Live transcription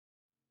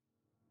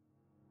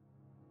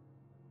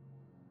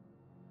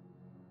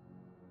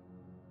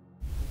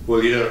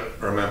Well, you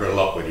don't remember a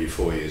lot when you're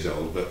 4 years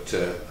old, but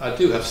I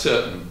do have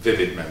certain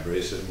vivid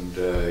memories, and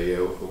you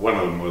know, one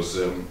of them was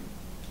you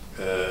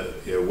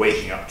know,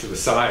 waking up to the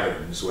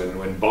sirens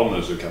when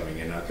bombers were coming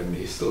in. I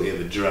can still hear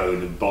the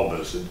drone of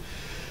bombers, and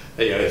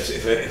you know,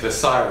 if a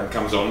siren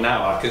comes on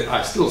now,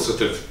 I still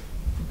sort of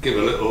give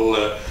a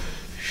little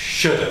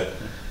shudder.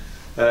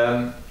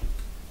 And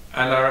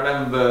I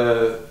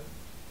remember,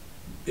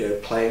 you know,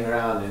 playing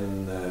around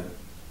in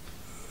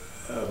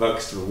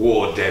amongst the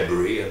war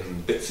debris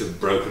and bits of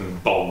broken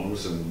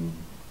bombs and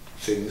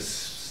things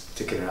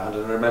sticking around.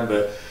 And I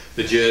remember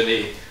the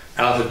journey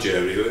out of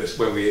Germany. It was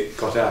when we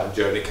got out of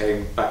Germany,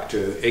 came back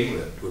to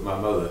England with my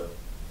mother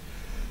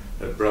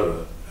and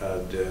brother,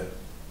 and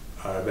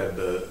I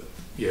remember,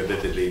 you know,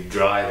 vividly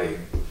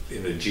driving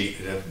in a jeep,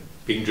 you know,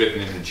 being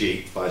driven in a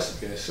jeep by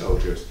some, you know,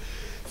 soldiers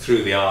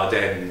through the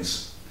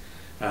Ardennes,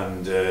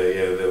 and you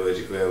know,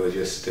 there were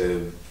just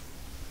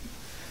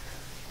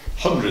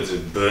hundreds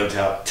of burnt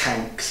out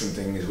tanks and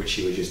things which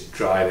you were just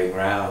driving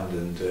around,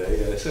 and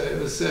you know, so it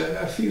was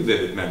a few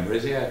vivid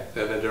memories, yeah.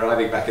 And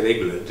arriving back in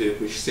England,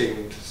 which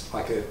seemed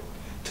like a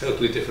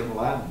totally different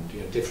land,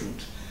 you know,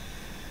 different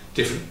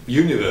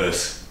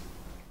universe.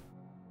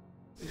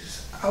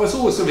 I was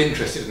always sort of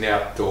interested in the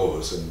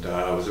outdoors, and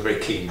I was a very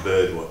keen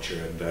bird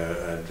watcher, and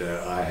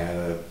I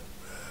had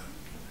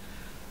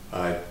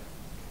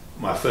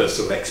my first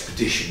sort of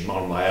expedition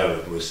on my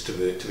own was to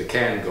the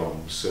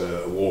Cairngorms,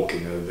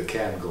 walking over the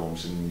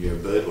Cairngorms and, you know,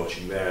 bird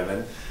watching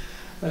there,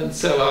 and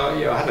so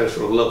you know, I had a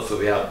sort of love for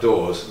the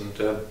outdoors, and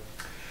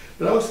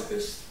but I was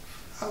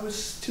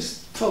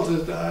just felt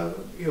that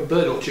you know,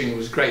 bird watching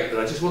was great, but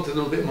I just wanted a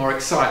little bit more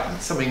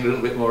excitement, something a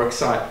little bit more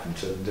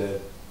excitement, and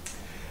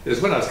it was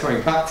when I was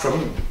coming back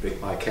from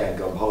my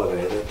Cairngorm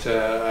holiday that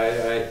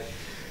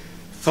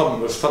I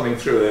was thumbing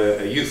through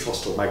a youth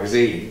hostel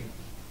magazine.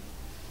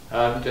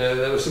 And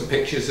there were some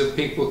pictures of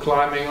people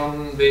climbing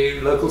on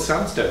the local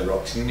sandstone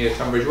rocks near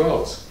Tunbridge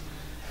Wells.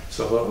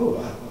 So I thought, oh,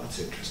 wow, well, that's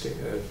interesting.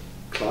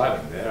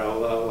 Climbing there,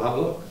 I'll have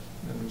a look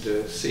and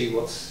see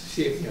what's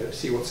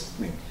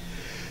happening.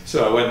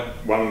 So I went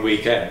one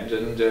weekend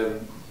and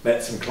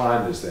met some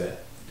climbers there,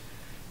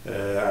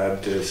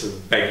 and sort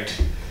of begged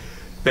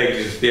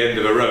at the end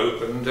of a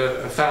rope, and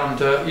I found,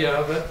 you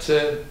know, that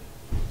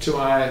to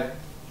my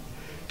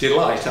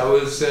delight, I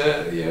was,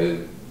 you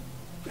know,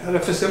 had a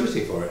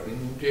facility for it,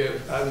 and you know,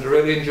 and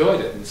really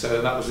enjoyed it, and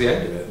so that was the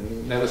end of it,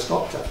 and never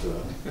stopped after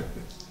that.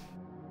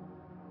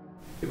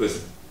 It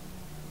was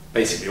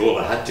basically all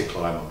I had to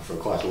climb on for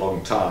quite a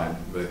long time,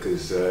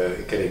 because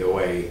getting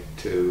away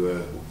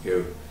to you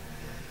know,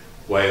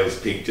 Wales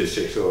Peak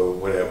District or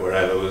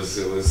wherever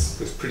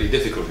was pretty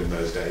difficult in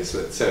those days.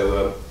 But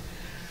so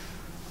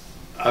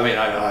I mean,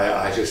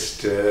 I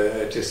just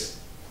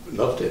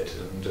loved it,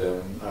 and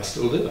I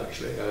still do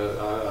actually.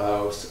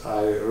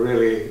 I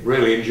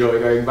really enjoy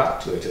going back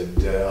to it, and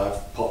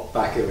I've popped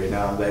back every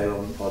now and then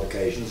on odd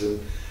occasions,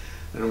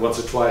 and once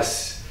or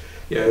twice,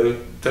 you know,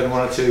 done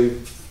one or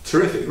two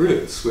terrific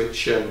routes.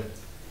 Which,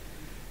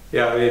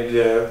 yeah, I mean,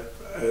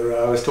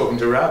 I was talking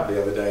to Rab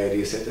the other day, and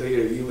he said, oh,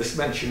 you must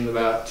mention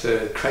about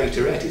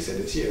Craterette. He said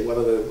it's, you know, one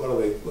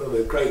of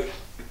the great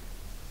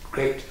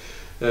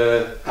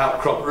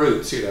outcrop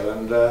routes, you know,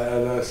 and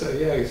so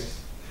yeah. It's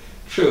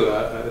true,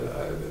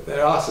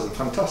 there are some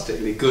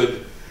fantastically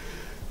good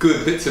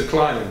bits of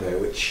climbing there,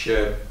 which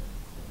you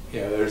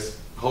know, there's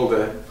hold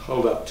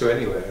up to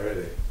anywhere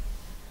really.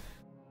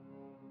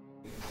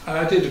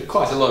 I did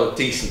quite a lot of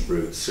decent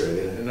routes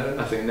really,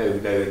 nothing,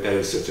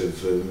 no sort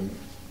of you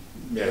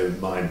know,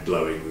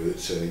 mind-blowing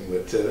routes or anything,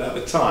 but at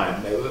the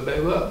time they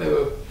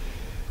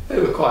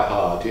were quite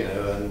hard, you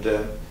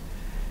know,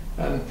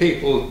 and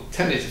people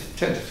tend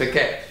to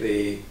forget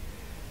the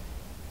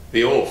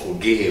awful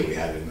gear we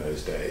had in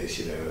those days,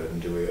 you know,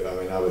 and I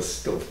mean, I was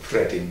still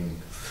threading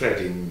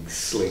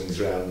slings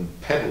around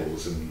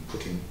pebbles and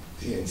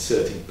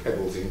inserting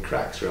pebbles in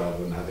cracks rather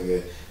than having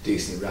a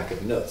decent rack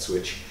of nuts,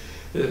 which,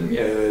 you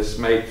know, has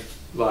made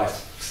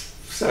life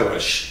so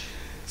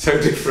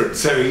different,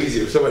 so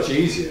much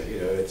easier, you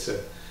know. It's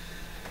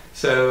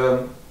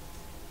so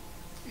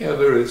you know,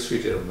 the routes we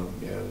did on them,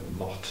 you know,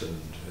 Mott,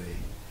 and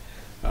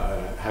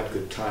had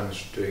good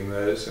times doing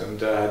those,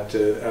 and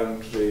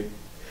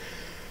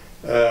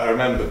I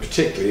remember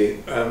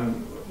particularly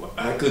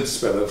a good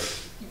spell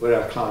of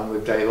where I climbed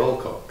with Dave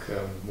Alcock,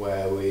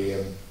 where we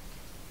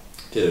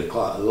did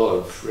quite a lot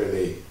of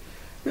really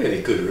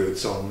good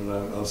routes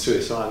on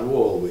Suicide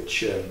Wall,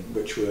 which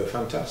were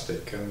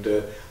fantastic.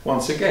 And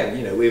once again,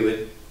 you know, we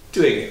were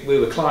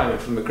climbing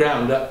from the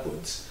ground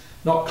upwards,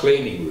 not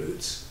cleaning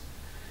routes,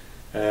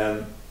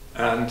 and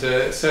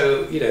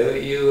so, you know,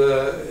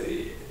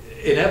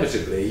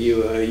 inevitably you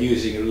were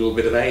using a little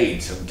bit of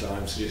aid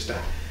sometimes, just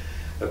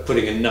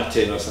putting a nut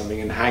in or something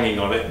and hanging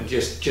on it, and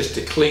just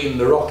to clean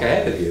the rock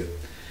ahead of you.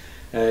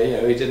 You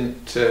know, we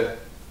didn't.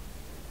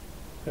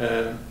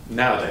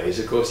 Nowadays,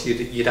 of course,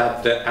 you'd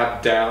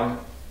ab down,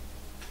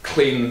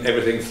 clean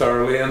everything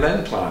thoroughly, and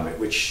then climb it,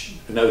 which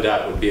no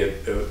doubt would be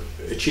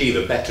achieve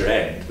a better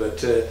end.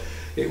 But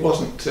it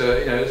wasn't.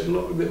 You know, it was a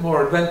little bit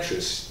more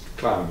adventurous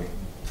climbing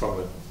from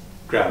the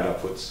ground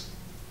upwards.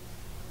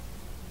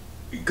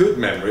 Good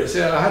memories,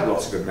 yeah, I had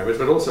lots of good memories,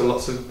 but also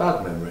lots of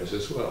bad memories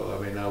as well. I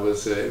mean, I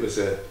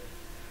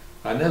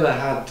never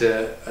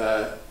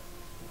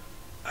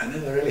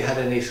really had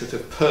any sort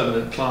of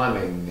permanent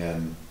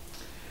climbing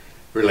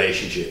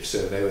relationships.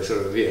 So they were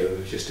sort of, you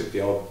know, just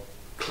the odd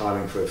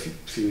climbing for a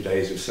few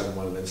days with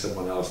someone and then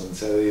someone else, and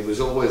so it was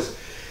always.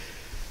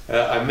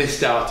 I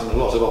missed out on a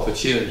lot of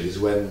opportunities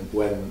when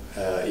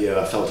you know,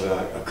 I felt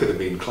I could have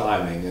been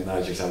climbing and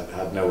I just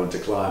had no one to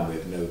climb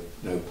with,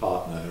 no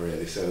partner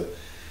really. So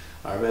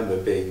I remember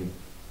being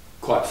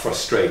quite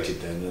frustrated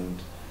then, and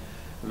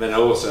then I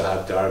also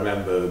had, I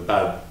remember, a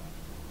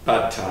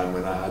bad time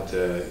when I had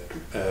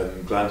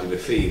glandular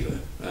fever,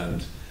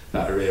 and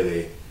that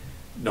really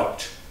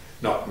knocked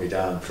me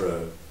down for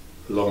a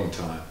long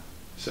time.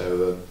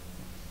 So.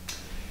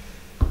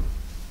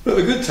 But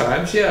the good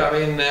times, yeah.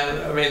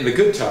 I mean, the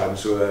good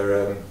times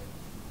were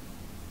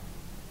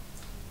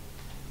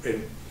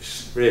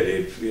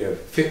really, you know,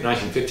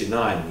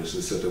 1959 was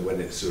the sort of when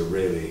it's sort of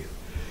really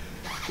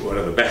one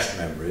of the best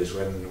memories.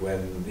 When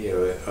you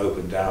know, it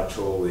opened out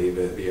all the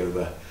you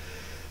know,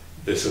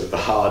 the sort of the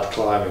hard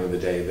climbing of the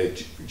day,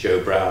 the Joe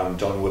Brown,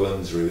 Don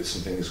Williams routes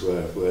and things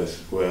were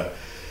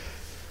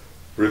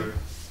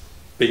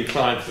being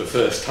climbed for the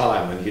first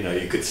time, and you know,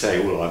 you could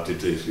say, well, I have to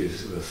do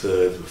the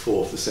third, the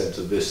fourth ascent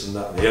of this and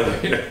that and the other.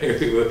 You know,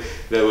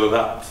 there were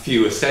that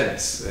few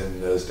ascents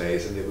in those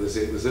days, and it was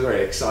a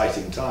very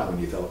exciting time when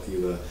you felt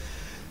you were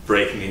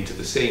breaking into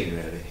the scene,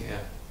 really.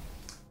 Yeah.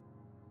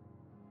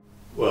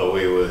 Well,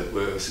 we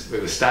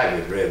were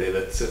staggered really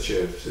that such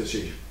a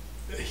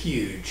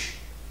huge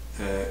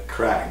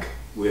crag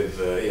with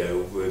you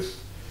know, with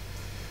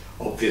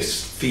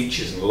obvious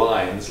features and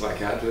lines like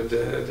that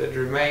had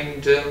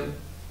remained.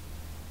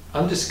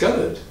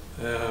 Undiscovered,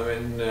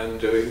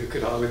 and we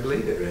could hardly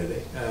believe it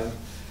really.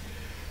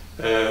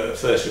 At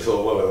first we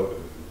thought, well,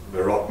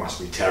 the rock must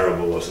be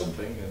terrible or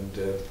something,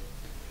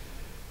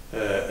 and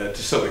to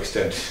some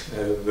extent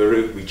the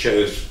route we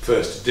chose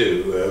first to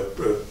do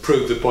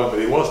proved the point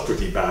that it was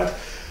pretty bad,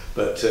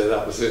 but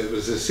it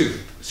was a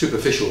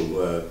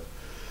superficial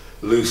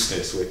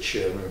looseness which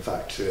in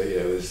fact you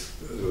know, was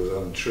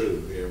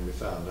untrue. You know, we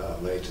found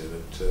out later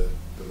that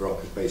the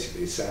rock is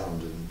basically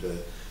sound and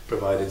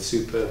provided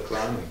superb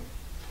climbing.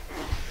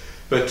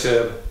 But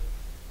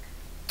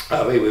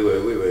we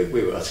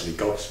were utterly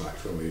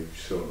gobsmacked when we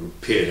sort of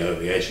peered over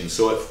the edge and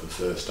saw it for the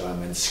first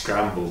time, and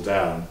scrambled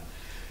down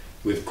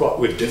with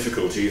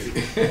difficulty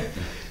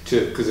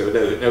because there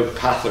were no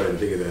path or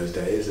anything in those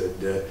days,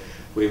 and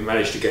we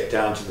managed to get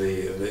down to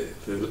the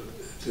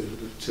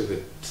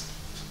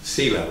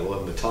sea level,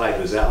 and the tide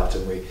was out,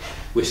 and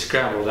we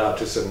scrambled out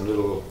to some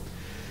little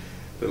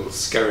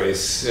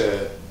scurries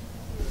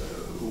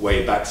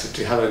way back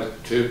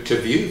to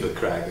view the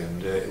crag,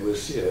 and it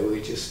was, you know, we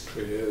just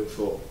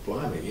thought,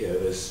 blimey, you know,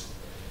 there's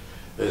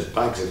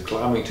bags of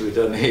climbing to be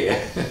done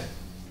here.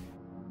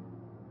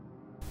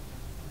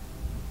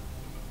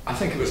 I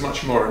think it was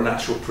much more a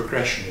natural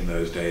progression in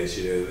those days.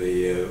 You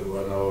know,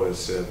 when I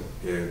was you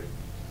know,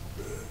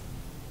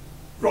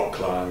 rock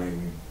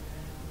climbing,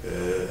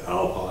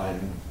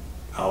 alpine,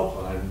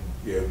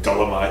 you know,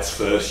 Dolomites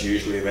first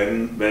usually,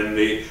 then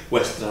the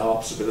Western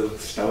Alps, a bit of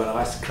snow and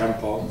ice,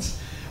 crampons,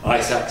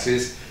 ice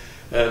axes,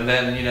 and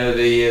then, you know,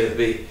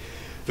 the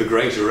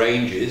greater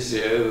ranges,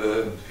 you know,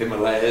 the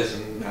Himalayas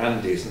and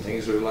Andes and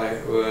things were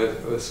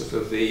sort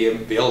of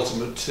the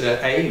ultimate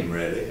aim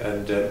really,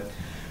 and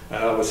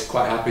I was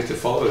quite happy to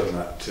follow in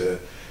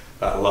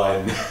that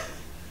line.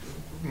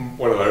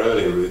 One of our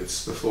early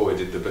routes before we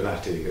did the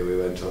Banati, we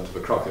went onto the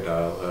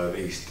Crocodile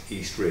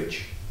East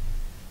Ridge,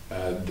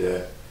 and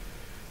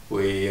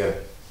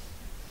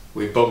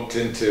we bumped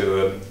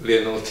into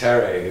Lionel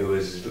Terry, who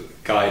was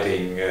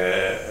guiding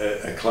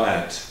a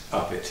client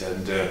up it,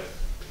 and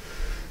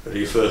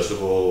he first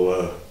of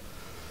all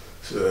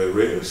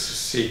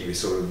seemed to be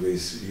sort of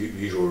these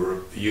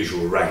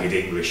usual ragged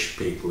English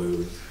people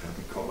who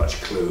haven't got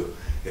much clue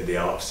in the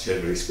Alps,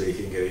 generally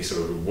speaking, and he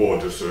sort of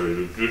warned us, I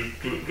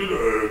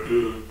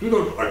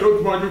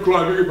don't mind you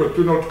climbing, but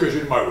do not get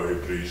in my way,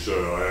 please.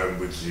 I am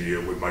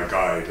with my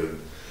guide, and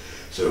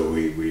so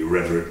we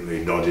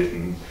reverently nodded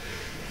and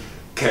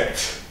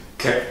kept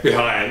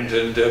behind,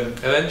 and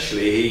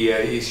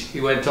eventually he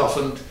went off,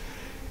 and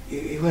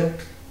he went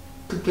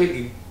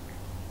completely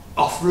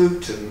off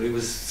route, and he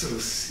was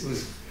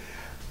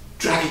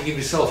dragging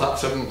himself up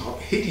some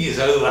hideous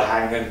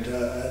overhang, and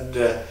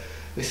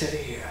they said,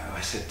 I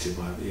said to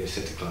Clive,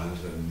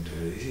 and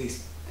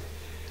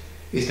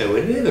he's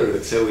nowhere near the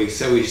route, so we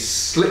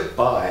slipped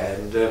by,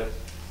 and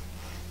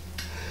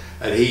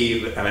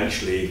he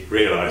eventually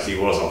realised he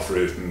was off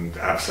route and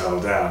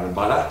abseiled down, and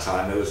by that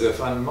time there was a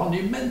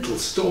monumental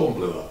storm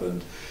blew up,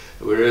 and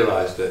we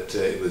realised that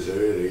it was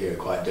really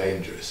quite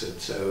dangerous, and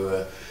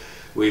so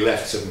we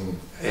left some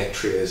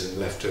etriers and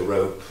left a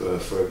rope for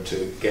him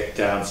to get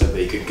down so that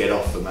he could get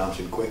off the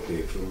mountain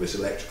quickly from this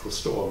electrical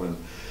storm, and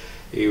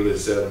he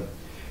was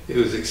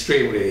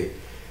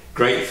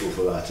grateful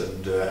for that,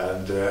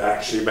 and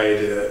actually made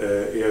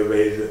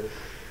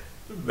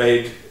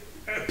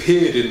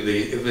appeared in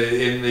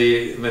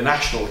the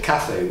National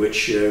Cafe,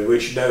 which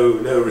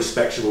no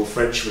respectable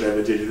Frenchman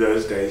ever did in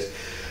those days,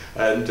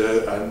 and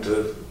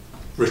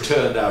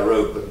returned our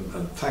rope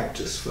and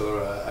thanked us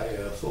for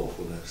our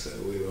thoughtfulness. So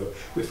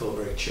we felt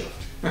very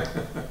chuffed.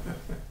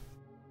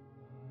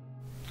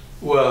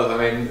 Well, I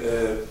mean,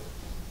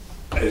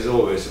 it's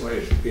always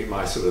been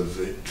my sort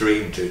of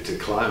dream to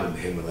climb in the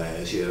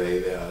Himalayas. You know,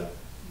 I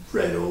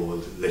read all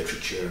the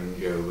literature and,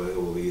 you know,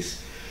 all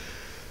these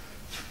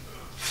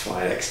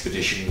fine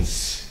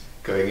expeditions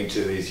going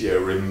into these, you know,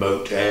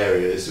 remote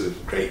areas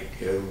with great,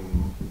 you know,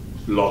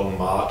 long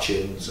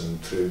march-ins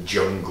and through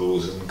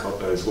jungles and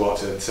God knows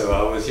what. And so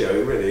I was, you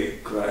know, really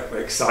quite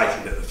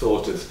excited at the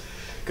thought of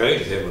going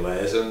to the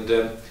Himalayas, and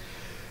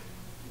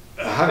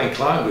having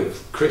climbed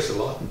with Chris a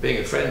lot and being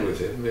a friend with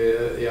him,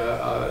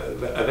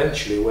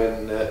 eventually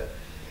when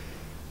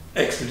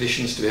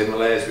expeditions to the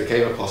Himalayas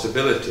became a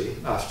possibility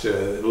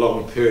after a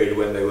long period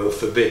when they were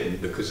forbidden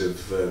because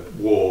of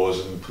wars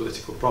and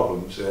political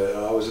problems,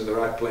 I was in the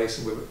right place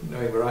and with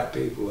knowing the right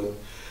people,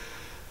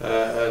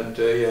 and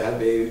had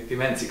the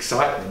immense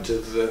excitement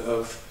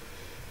of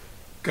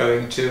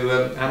going to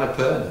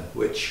Annapurna,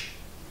 which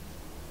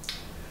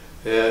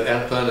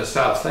Annapurna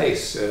South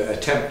Face,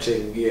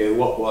 attempting, you know,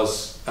 what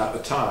was at the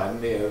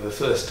time, you know, the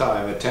first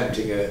time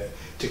attempting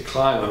to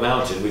climb a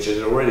mountain which had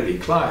already been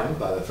climbed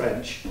by the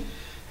French,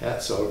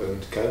 Herzog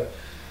and co,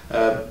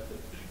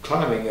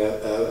 climbing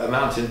a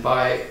mountain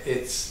by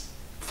its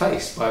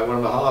face, by one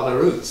of the harder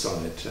routes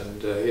on it,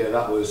 and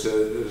that was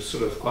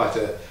sort of quite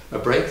a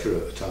breakthrough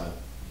at the time,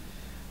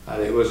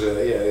 and it was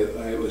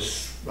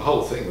the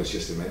whole thing was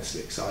just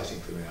immensely exciting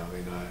for me. I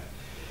mean,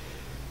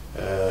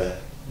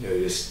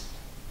 just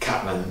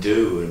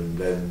Kathmandu and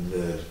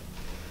then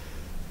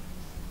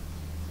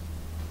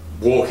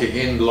walking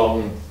in,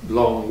 long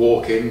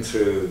walk in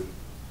through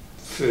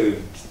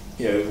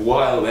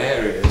wild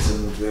areas,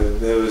 and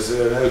there was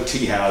no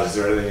tea houses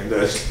or anything in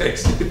those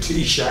days, no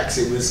tea shacks.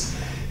 It was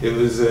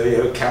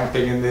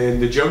camping in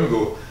the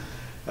jungle.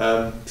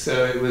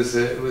 So it was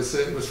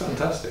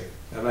fantastic.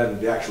 And then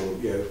the actual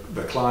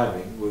the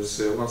climbing was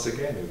once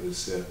again it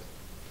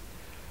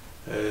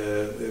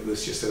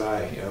was just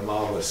a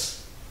marvelous,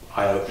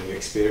 eye-opening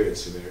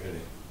experience for me,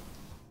 really.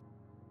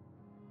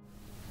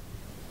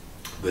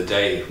 The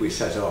day we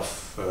set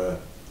off, there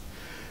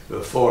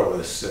were four of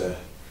us: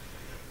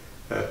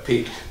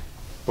 Pete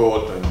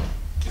Boardman,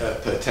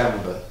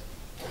 Pertember,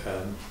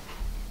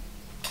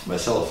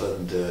 myself,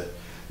 and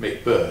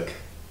Mick Burke.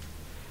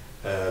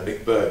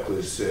 Mick Burke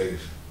was the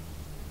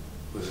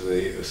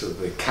sort of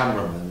the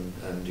cameraman,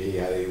 and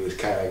he was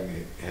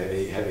carrying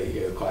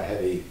quite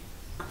heavy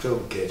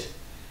film kit.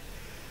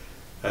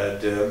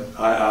 And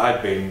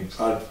I'd been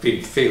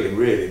feeling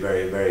really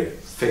very, very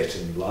fit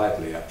and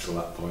lively up to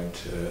that point.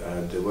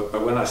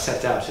 But when I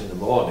set out in the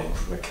morning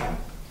from the camp,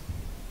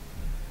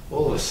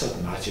 all of a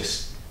sudden I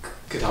just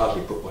could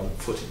hardly put one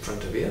foot in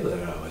front of the other.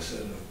 I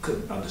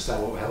couldn't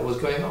understand what the hell was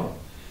going on.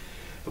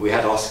 We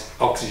had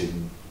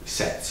oxygen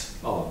sets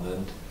on,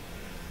 and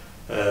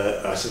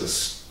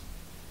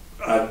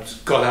I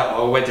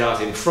went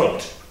out in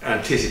front,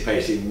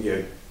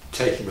 anticipating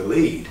taking the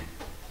lead,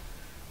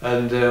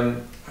 and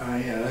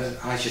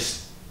I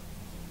just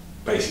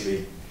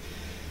basically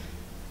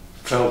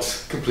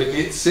felt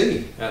completely at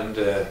sea, and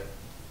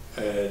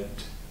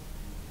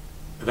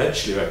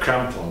eventually a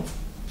crampon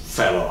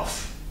fell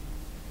off,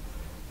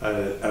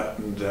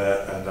 and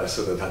I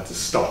sort of had to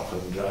stop,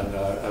 and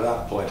at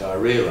that point I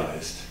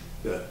realised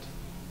that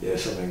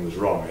something was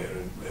wrong.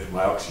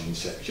 My oxygen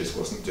set just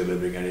wasn't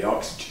delivering any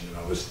oxygen, and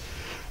I was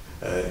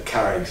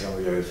carrying some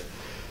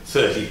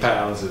 30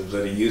 pounds of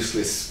bloody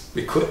useless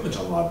equipment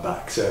on my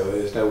back, so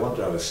there's no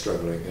wonder I was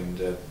struggling.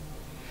 And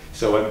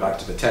so I went back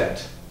to the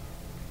tent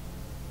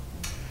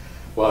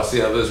whilst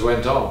the others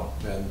went on,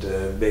 and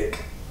Mick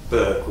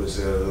Burke was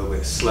a little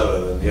bit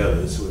slower than the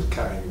others, was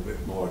carrying a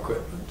bit more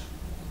equipment,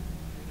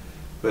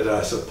 but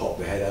I sort of popped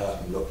my head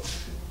out and looked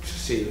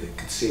to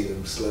could see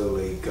them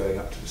slowly going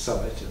up to the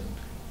summit,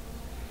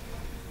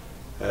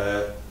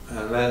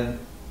 and then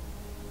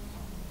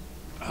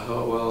I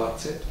thought, well,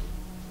 that's it.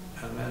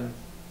 And then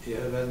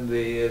then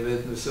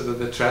the sort of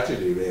the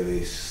tragedy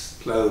really,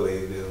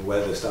 slowly the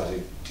weather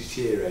started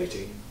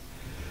deteriorating,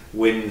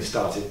 wind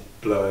started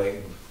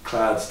blowing,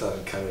 clouds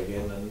started coming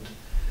in,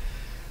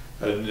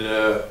 and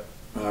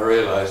I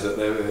realised that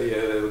they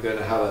were going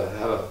to have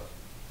a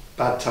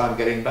bad time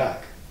getting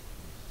back.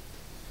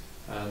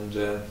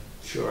 And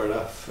sure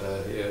enough,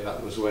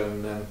 that was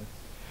when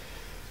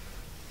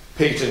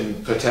Pete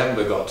and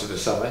Pertember got to the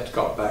summit,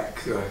 got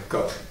back to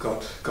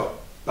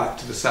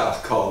the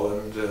South Col,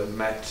 and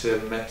met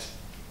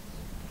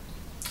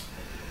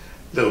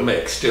little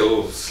Mick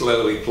still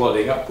slowly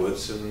plodding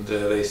upwards, and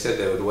they said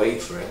they would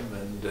wait for him,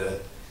 and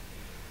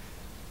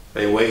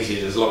they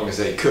waited as long as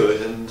they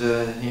could, and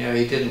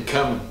he didn't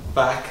come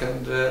back,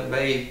 and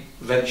they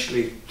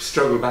eventually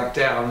struggled back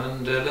down,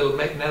 and little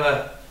Mick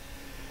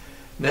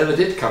never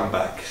did come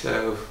back.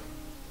 So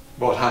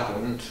what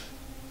happened,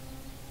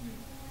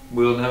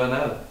 we'll never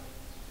know.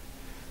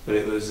 but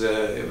it was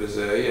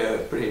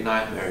a pretty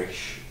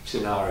nightmarish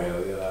scenario.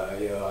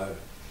 I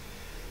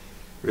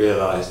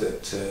realised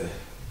that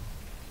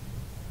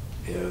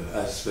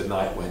as the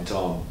night went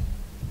on,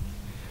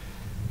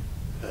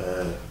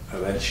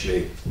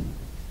 eventually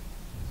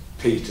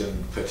Pete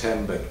and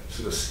Vertebrate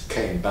sort of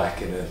came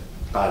back in a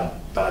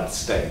bad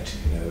state.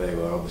 They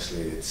were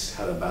obviously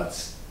had a bad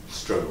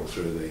struggle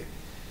through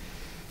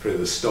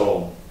the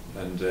storm,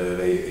 and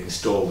they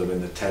installed them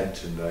in the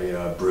tent, and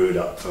I brewed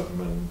up for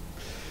them and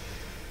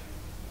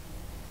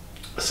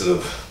sort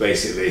of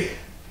basically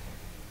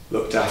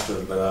looked after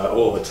them. But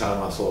all the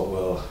time I thought,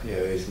 well,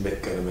 is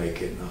Mick going to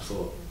make it? And I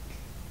thought,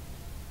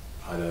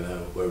 I don't know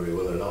whether he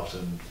will or not.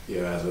 And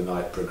as the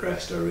night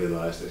progressed, I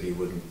realised that he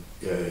wouldn't.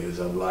 It was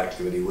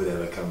unlikely that he would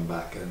ever come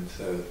back, and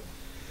so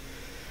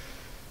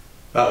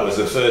that was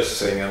the first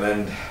thing. And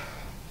then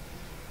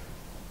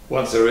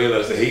once I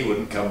realised that he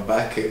wouldn't come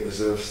back, it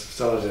was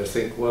started to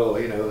think, well,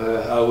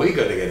 are we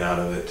going to get out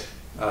of it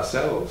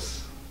ourselves?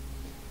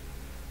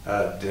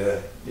 And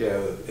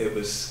it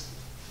was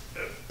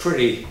a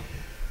pretty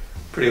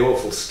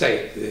awful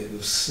state.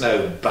 The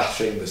snow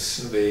battering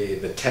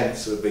the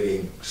tents were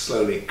being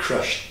slowly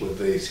crushed with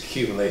this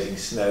accumulating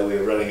snow. We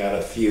were running out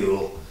of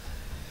fuel,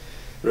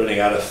 running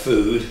out of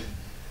food,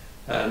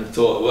 and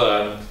thought,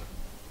 well,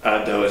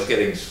 and I was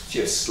getting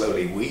just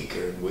slowly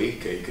weaker and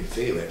weaker. You could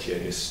feel it.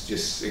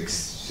 Just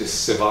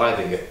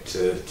surviving at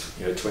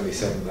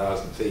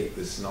 27,000 feet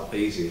was not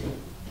easy.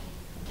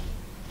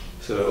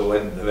 So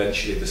when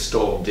eventually the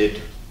storm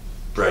did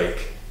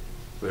break,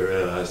 we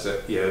realised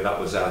that that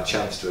was our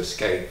chance to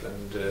escape,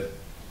 and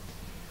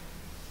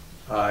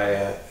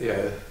I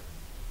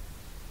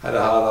had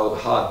a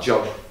hard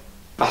job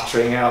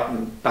battering out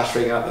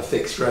the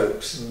fixed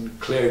ropes and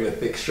clearing the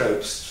fixed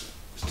ropes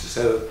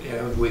so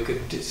we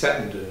could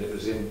descend. And it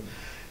was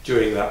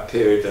during that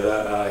period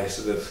that I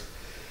sort of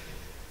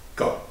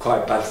got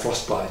quite bad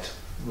frostbite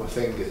on my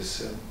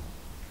fingers,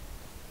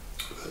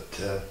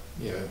 but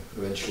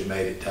eventually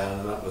made it down,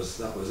 and that was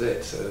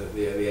it. So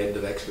the end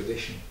of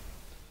expedition.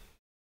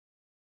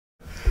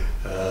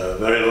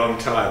 Very long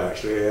time,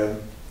 actually,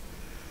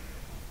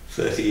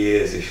 30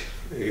 years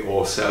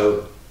or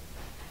so,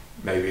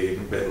 maybe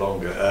even a bit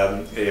longer.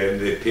 In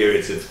the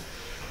periods of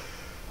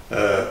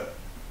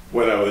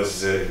when I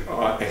was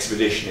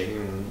expeditioning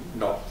and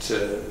not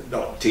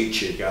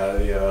teaching,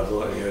 I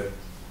thought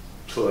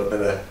I'd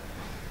better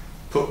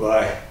put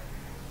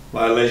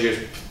my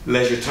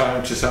leisure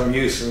time to some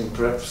use and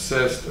perhaps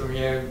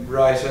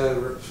write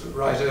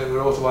an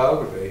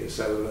autobiography.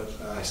 So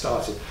I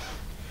started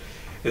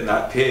in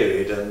that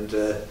period, and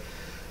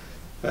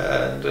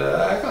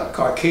I got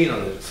quite keen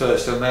on it at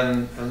first, and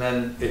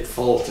then it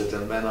faltered,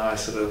 and then I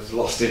sort of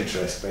lost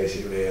interest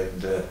basically,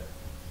 and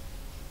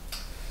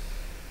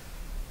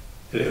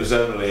it was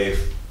only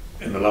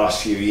in the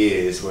last few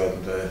years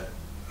when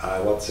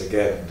I once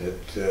again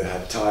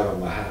had time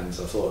on my hands.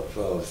 I thought,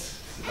 well, it's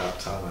about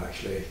time I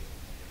actually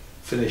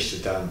finished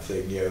the damn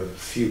thing. A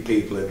few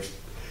people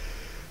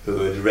who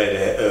had read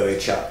early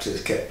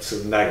chapters kept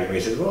sort of nagging me,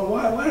 said, well,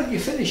 why don't you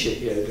finish it?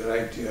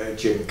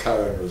 Jim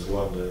Curran was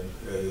one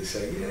who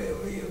said,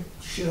 you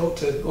should ought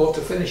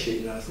to finish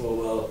it. I thought,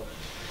 well,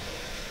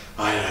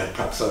 I don't know,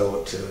 perhaps I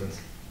ought to.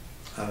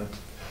 And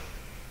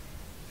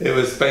it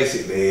was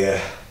basically,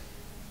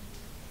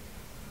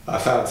 I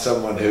found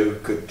someone who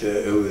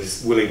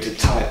was willing to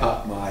type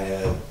up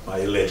my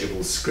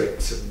illegible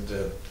scripts,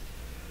 and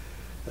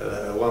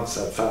once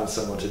I'd found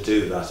someone to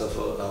do that, I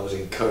thought I was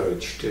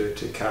encouraged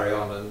to carry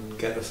on and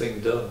get the thing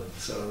done.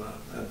 So,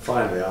 and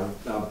finally,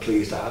 I'm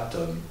pleased I have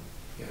done.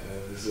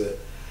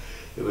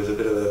 It was a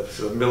bit of a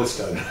sort of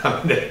millstone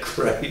around my neck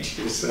for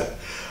ages.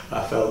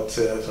 I felt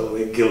a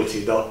bit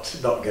guilty not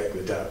getting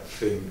the damn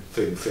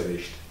thing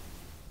finished.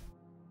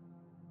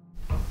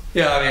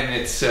 Yeah, I mean,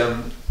 it's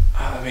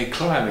I've been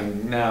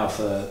climbing now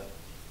for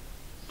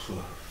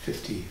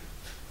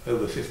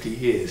over 50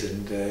 years,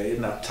 and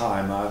in that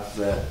time I've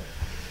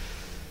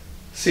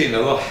seen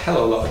a hell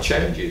of a lot of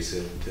changes,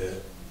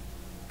 and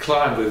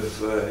climbed with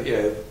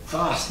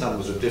vast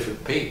numbers of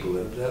different people,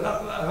 and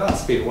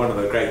that's been one of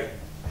the great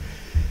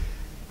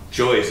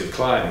joys of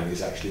climbing,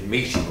 is actually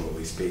meeting all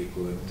these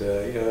people, and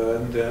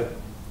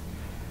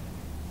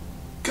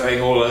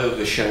going all over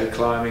the show,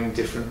 climbing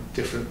different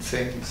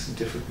things,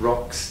 different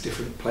rocks,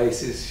 different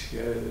places,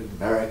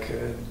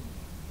 America,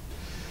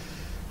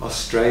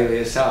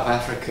 Australia, South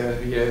Africa.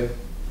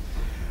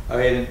 I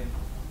mean,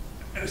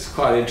 it's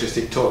quite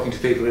interesting talking to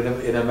people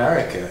in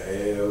America.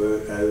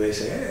 They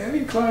say, hey, have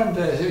you climbed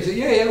there? So we say,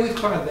 yeah, we've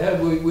climbed there.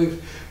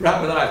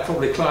 Ram and I have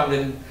probably climbed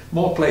in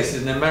more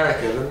places in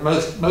America than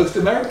most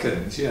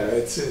Americans.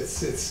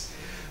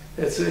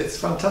 It's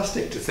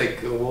fantastic to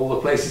think of all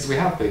the places we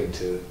have been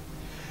to,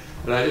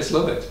 and I just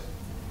love it.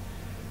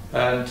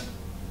 And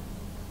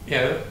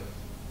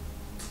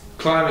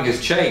climbing has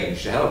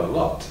changed a hell of a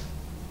lot,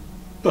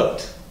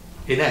 but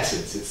in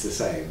essence, it's the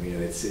same.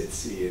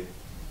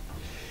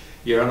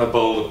 You're on a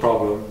boulder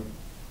problem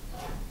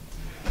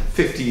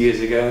 50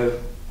 years ago,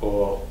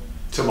 or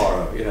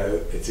tomorrow, you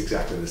know, it's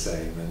exactly the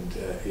same, and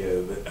you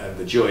know, and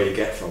the joy you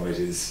get from it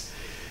is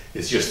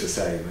just the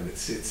same, and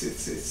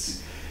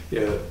it's you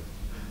know,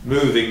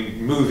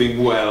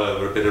 moving well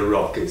over a bit of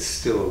rock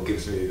still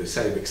gives me the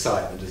same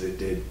excitement as it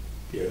did,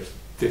 you know,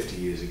 50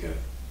 years ago.